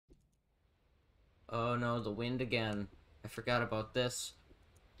Oh no, the wind again. I forgot about this.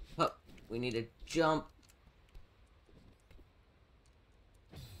 Oh, we need to jump.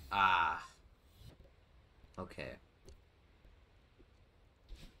 Ah. Okay.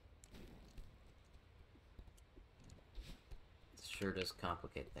 This sure does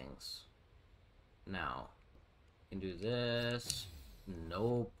complicate things. Now, we can do this.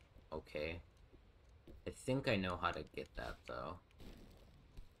 Nope. Okay. I think I know how to get that, though.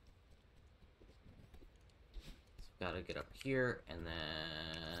 So gotta get up here, and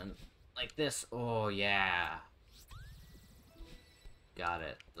then... like this. Oh, yeah. Got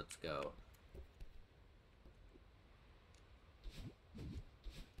it. Let's go.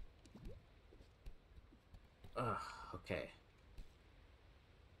 Ugh, okay.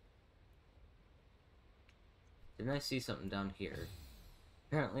 Didn't I see something down here?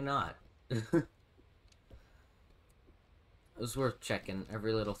 Apparently not. It was worth checking.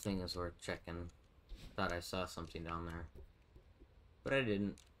 Every little thing is worth checking. Thought I saw something down there. But I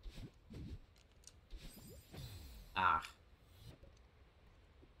didn't. Ah.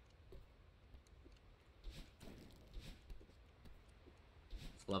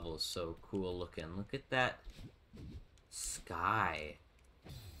 This level is so cool looking. Look at that sky.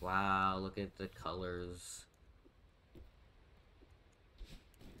 Wow, look at the colors.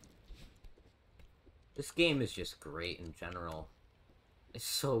 This game is just great in general. It's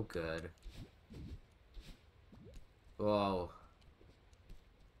so good. Whoa.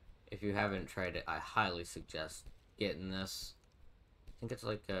 If you haven't tried it, I highly suggest getting this. I think it's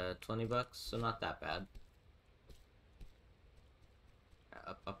like 20 bucks, so not that bad.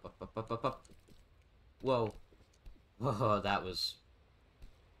 Up, up, up, up, up, up, up. Whoa. Whoa, that was...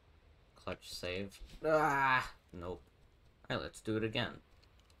 clutch save. Ah! Nope. Alright, let's do it again.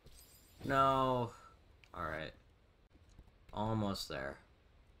 No. Alright. Almost there.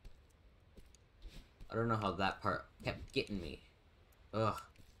 I don't know how that part kept getting me. Ugh.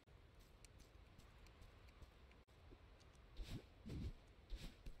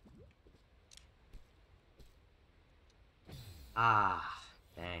 Ah,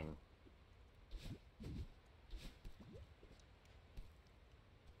 dang.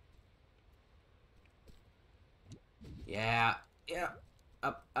 Yeah, yeah.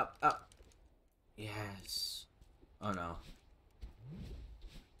 Up, up, up. Yes. Oh no.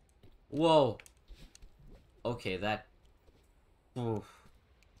 Whoa. Okay, that... oof.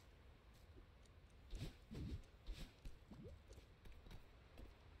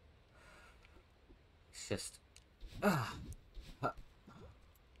 It's just... ah.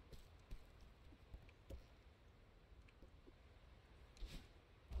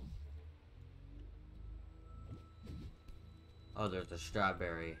 Oh, there's a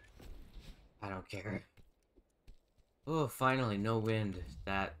strawberry. I don't care. Oh, finally, no wind.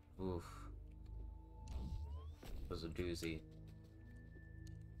 That, oof, was a doozy.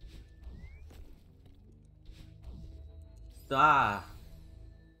 Ah!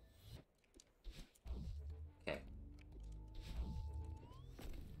 Okay.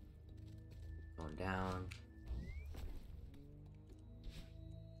 Going down.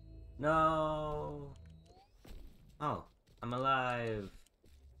 No! Oh, I'm alive.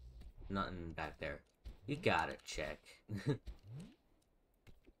 Nothing back there. You gotta check.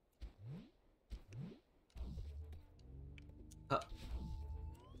 Huh.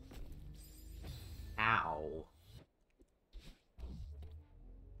 Ow.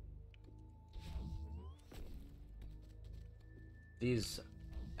 These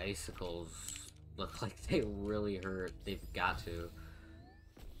icicles look like they really hurt. They've got to.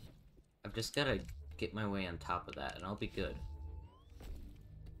 I've just gotta get my way on top of that, and I'll be good.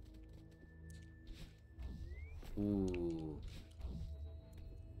 Ooh.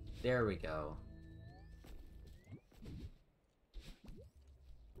 There we go.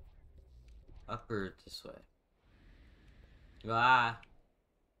 Upward this way. Ah!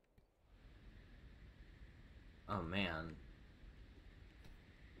 Oh man.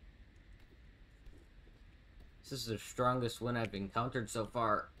 This is the strongest one I've encountered so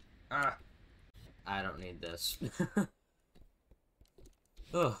far. Ah! I don't need this.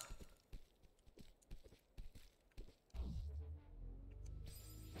 Ugh.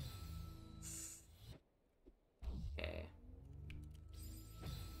 Okay.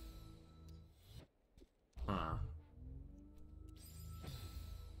 Huh.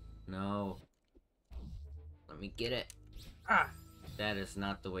 No. Let me get it. Ah! That is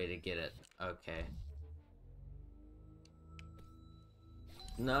not the way to get it. Okay.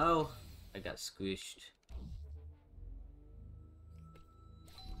 No! I got squished.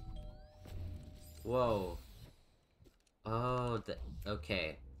 Whoa. Oh,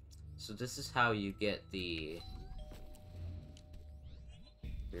 okay. So this is how you get the...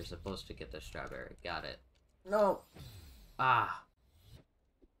 You're supposed to get the strawberry. Got it. No! Ah!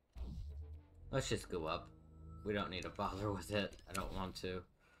 Let's just go up. We don't need to bother with it. I don't want to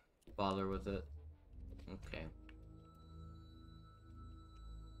bother with it. Okay.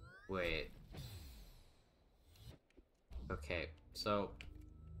 Wait. Okay, so...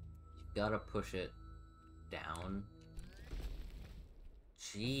 You gotta push it down.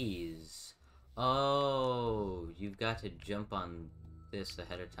 Jeez. Oh, you've got to jump on this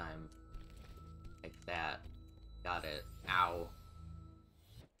ahead of time. Like that. Got it. Ow.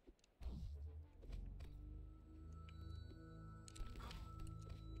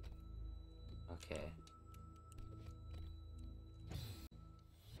 Okay. I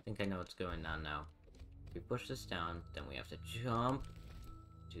think I know what's going on now. If we push this down, then we have to jump.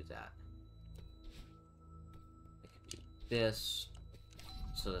 Do that. I can do this,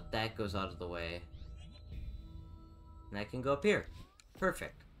 so that that goes out of the way. And I can go up here.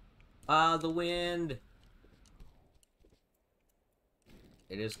 Perfect. Ah, the wind!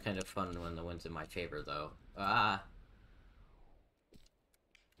 It is kind of fun when the wind's in my favor, though. Ah!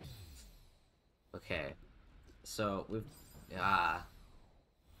 Okay. So, we've... Ah!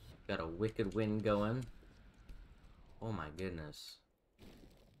 Got a wicked wind going. Oh my goodness.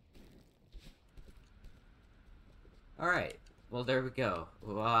 Alright. Well, there we go.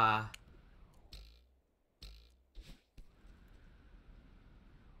 Ah!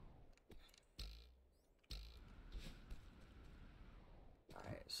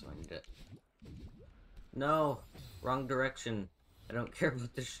 So I need to... No! Wrong direction. I don't care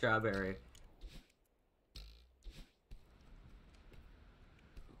about the strawberry.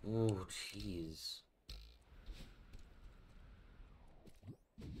 Ooh, jeez.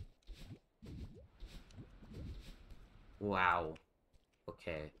 Wow.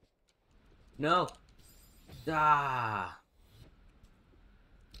 Okay. No! Ah!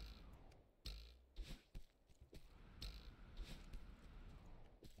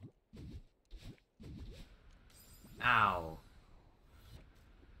 Ow.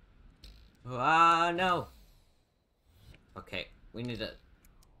 Ah, no! Okay, we need to...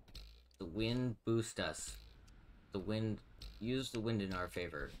 The wind boost us. The wind... Use the wind in our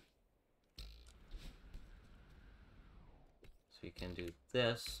favor. So we can do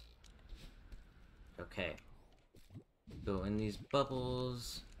this. Okay. Go in these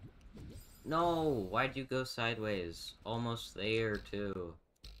bubbles. No! Why'd you go sideways? Almost there, too.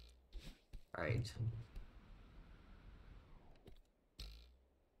 Alright.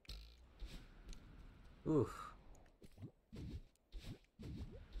 Oof.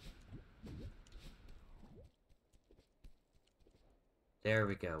 There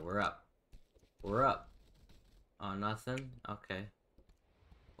we go. We're up. We're up. Oh, nothing? Okay.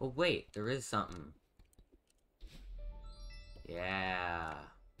 Oh, wait. There is something. Yeah.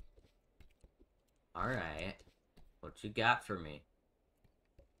 Alright. What you got for me?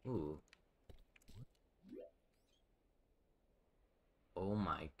 Ooh. Oh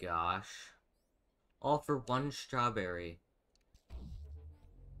my gosh. All for one strawberry.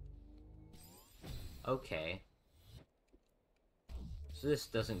 Okay. So this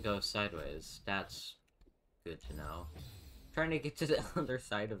doesn't go sideways. That's good to know. I'm trying to get to the other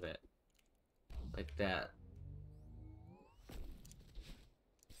side of it. Like that.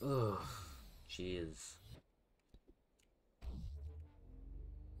 Ugh. Jeez.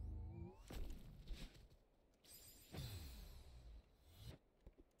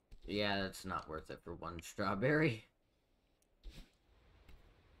 Yeah, that's not worth it for one strawberry.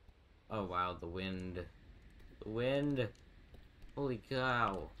 Oh wow, the wind. The wind! Holy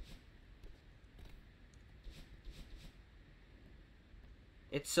cow.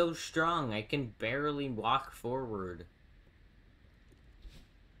 It's so strong, I can barely walk forward.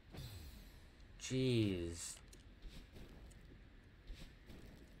 Jeez.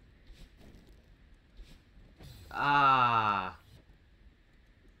 Ah.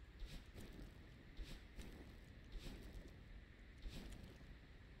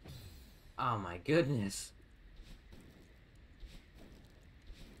 Oh my goodness.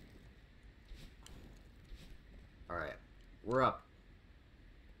 Alright. We're up.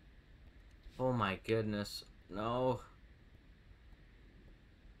 Oh my goodness. No.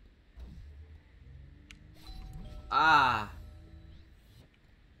 Ah.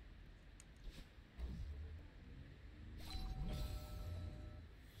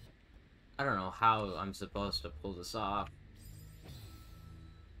 I don't know how I'm supposed to pull this off.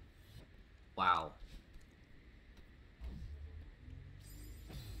 Wow.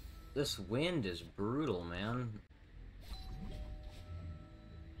 This wind is brutal, man.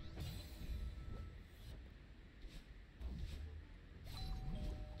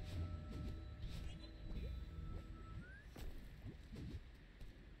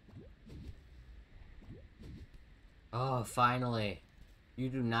 Oh, finally. You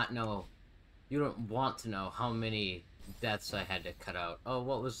do not know. You don't want to know how many deaths I had to cut out. Oh,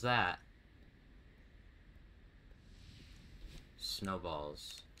 what was that?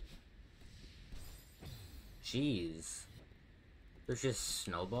 Snowballs. Jeez. There's just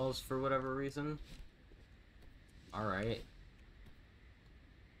snowballs for whatever reason? Alright.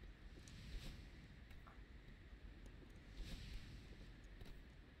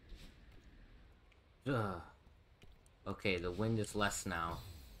 Ugh. Okay, the wind is less now.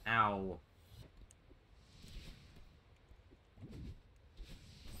 Ow.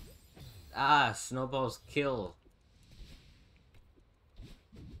 Ah, snowballs kill.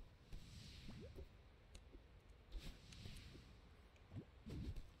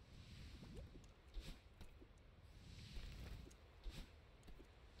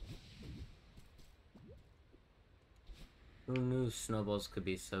 Who knew snowballs could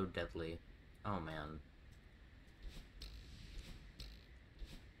be so deadly? Oh man.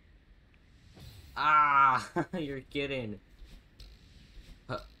 Ah! You're kidding.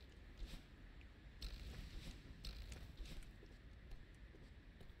 Huh.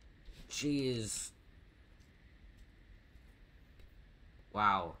 Jeez.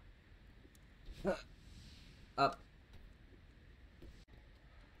 Wow. Up.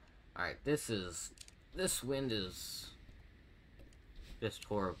 Alright, this wind is just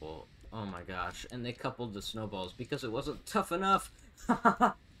horrible. Oh my gosh. And they coupled the snowballs because it wasn't tough enough.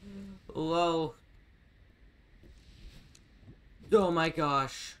 Whoa. Oh my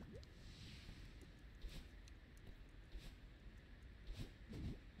gosh.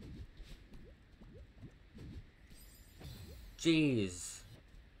 Jeez.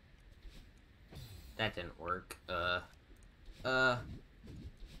 That didn't work. Oh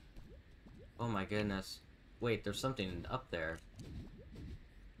my goodness. Wait, there's something up there.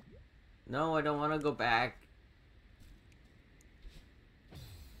 No, I don't want to go back.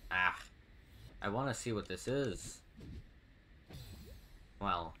 Ah. I want to see what this is.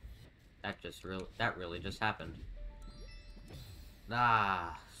 Well, that really just happened.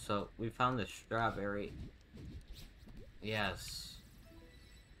 Ah, so we found the strawberry. Yes.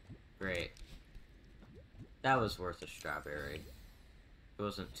 Great. That was worth a strawberry. It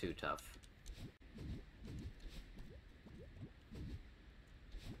wasn't too tough.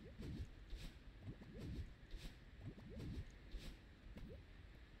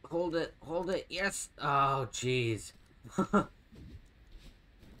 Hold it, yes! Oh, jeez.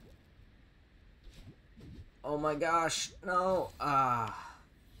 Oh my gosh, no! Ah.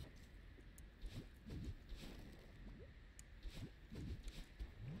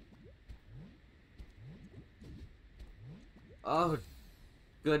 Oh,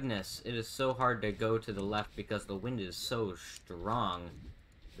 goodness. It is so hard to go to the left because the wind is so strong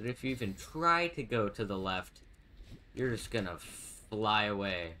that if you even try to go to the left, you're just gonna fly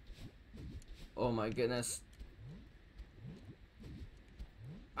away. Oh my goodness.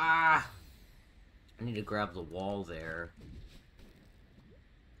 Ah! I need to grab the wall there.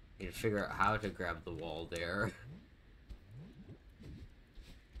 I need to figure out how to grab the wall there.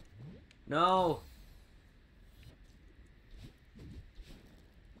 No!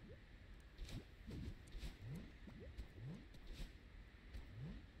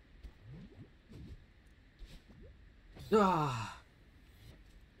 Ah!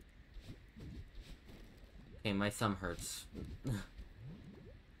 Okay, my thumb hurts.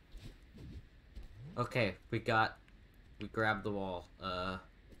 Okay, we grabbed the wall.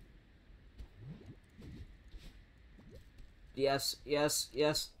 Yes, yes,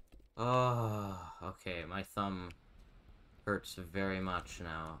 yes. Oh, okay, my thumb hurts very much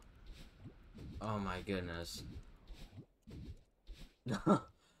now. Oh my goodness.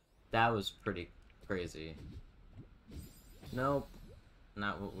 That was pretty crazy. Nope,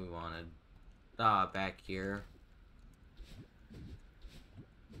 not what we wanted. Ah, back here.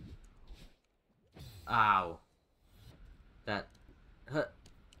 Ow. That...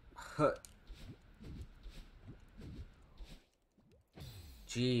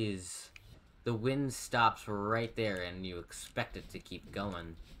 Jeez. The wind stops right there and you expect it to keep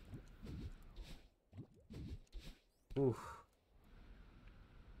going. Oof.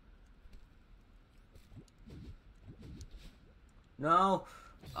 No!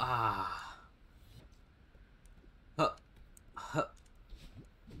 Ah. Huh. Huh.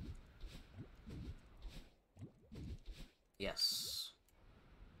 Yes.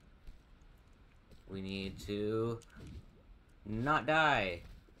 We need to not die.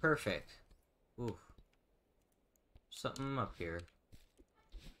 Perfect. Ooh. Something up here.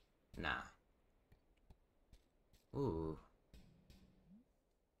 Nah. Ooh.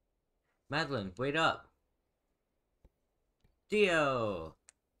 Madeline, wait up. Dio!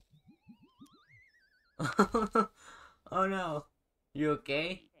 Oh no. You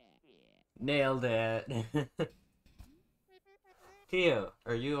okay? Nailed it. Tio,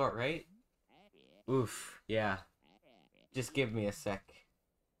 are you alright? Oof, yeah. Just give me a sec.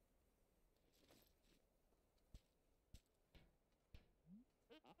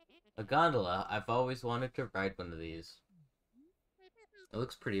 A gondola? I've always wanted to ride one of these. It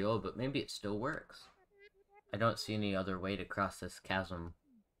looks pretty old, but maybe it still works. I don't see any other way to cross this chasm.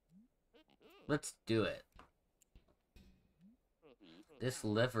 Let's do it. This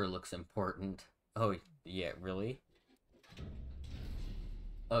lever looks important. Oh, yeah, really?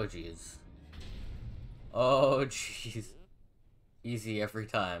 Oh, jeez. Oh, jeez. Easy every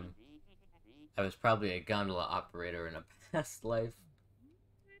time. I was probably a gondola operator in a past life.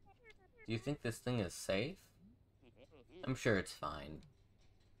 Do you think this thing is safe? I'm sure it's fine.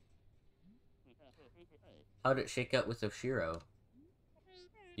 How'd it shake out with Oshiro?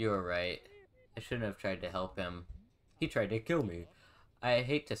 You were right. I shouldn't have tried to help him. He tried to kill me. I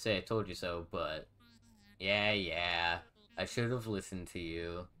hate to say I told you so, but... Yeah. I should have listened to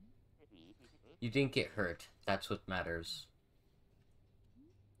you. You didn't get hurt. That's what matters.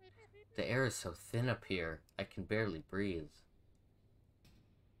 The air is so thin up here. I can barely breathe.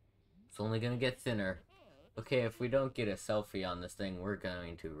 It's only gonna get thinner. Okay, if we don't get a selfie on this thing, we're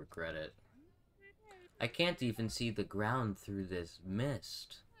going to regret it. I can't even see the ground through this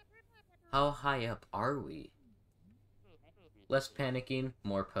mist. How high up are we? Less panicking,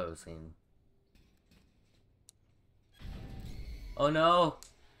 more posing. Oh no!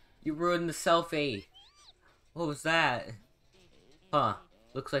 You ruined the selfie! What was that? Huh.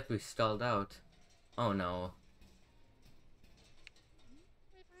 Looks like we stalled out. Oh no.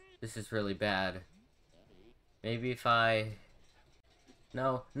 This is really bad. Maybe if I...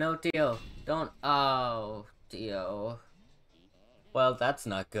 No, Dio! Don't... Oh, Dio. Well, that's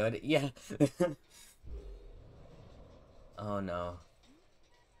not good. Yeah. Oh no.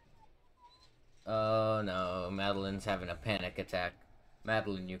 Oh no, Madeline's having a panic attack.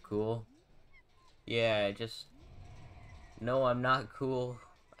 Madeline, you cool? Yeah, just... No, I'm not cool.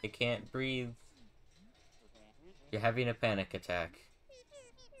 I can't breathe. You're having a panic attack.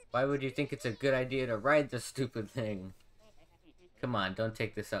 Why would you think it's a good idea to ride this stupid thing? Come on, don't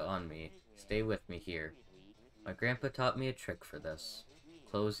take this out on me. Stay with me here. My grandpa taught me a trick for this.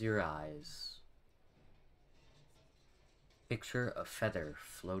 Close your eyes. Picture a feather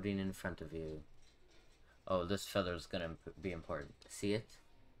floating in front of you. Oh, this feather's gonna be important. See it?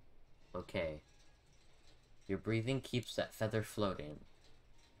 Okay. Your breathing keeps that feather floating.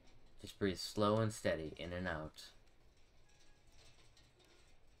 Just breathe slow and steady, in and out.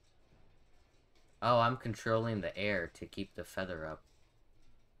 Oh, I'm controlling the air to keep the feather up.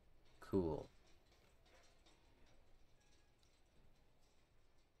 Cool.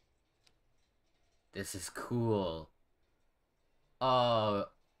 This is cool. Oh,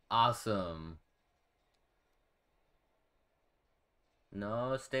 awesome.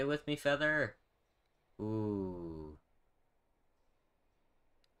 No, stay with me, feather. Ooh.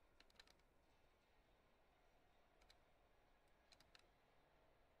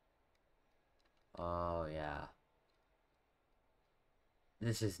 Oh, yeah.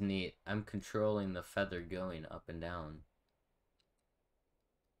 This is neat. I'm controlling the feather going up and down.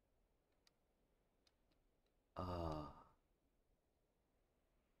 Oh.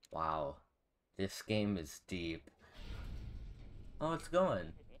 Wow. This game is deep. Oh, it's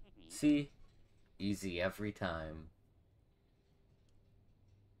going. See? Easy every time.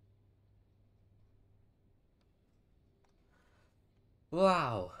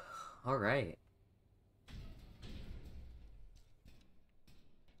 Wow. Alright.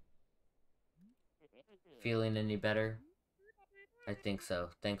 Feeling any better? I think so.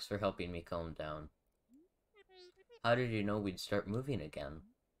 Thanks for helping me calm down. How did you know we'd start moving again?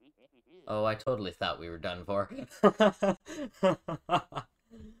 Oh, I totally thought we were done for.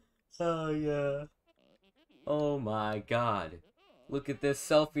 Oh, yeah. Oh my god. Look at this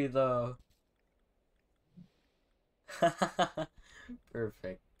selfie, though.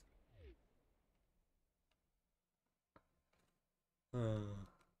 Perfect.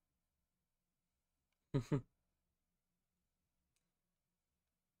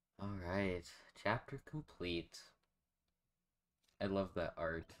 Alright. Chapter complete. I love that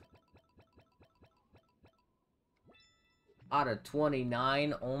art. Out of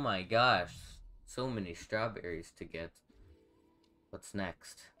 29? Oh my gosh. So many strawberries to get. What's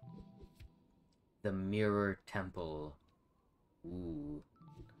next? The Mirror Temple. Ooh.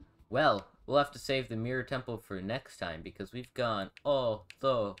 Well, we'll have to save the Mirror Temple for next time because we've gone all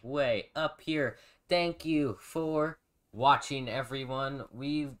the way up here. Thank you for watching, everyone.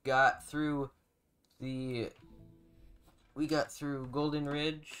 We got through Golden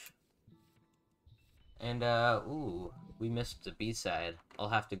Ridge, and ooh, we missed the B-side. I'll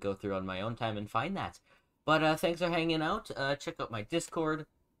have to go through on my own time and find that. But thanks for hanging out. Check out my Discord.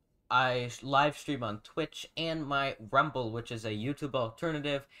 I live stream on Twitch and my Rumble, which is a YouTube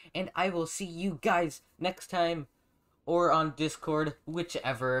alternative. And I will see you guys next time, or on Discord,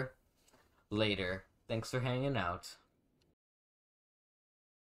 whichever, later. Thanks for hanging out.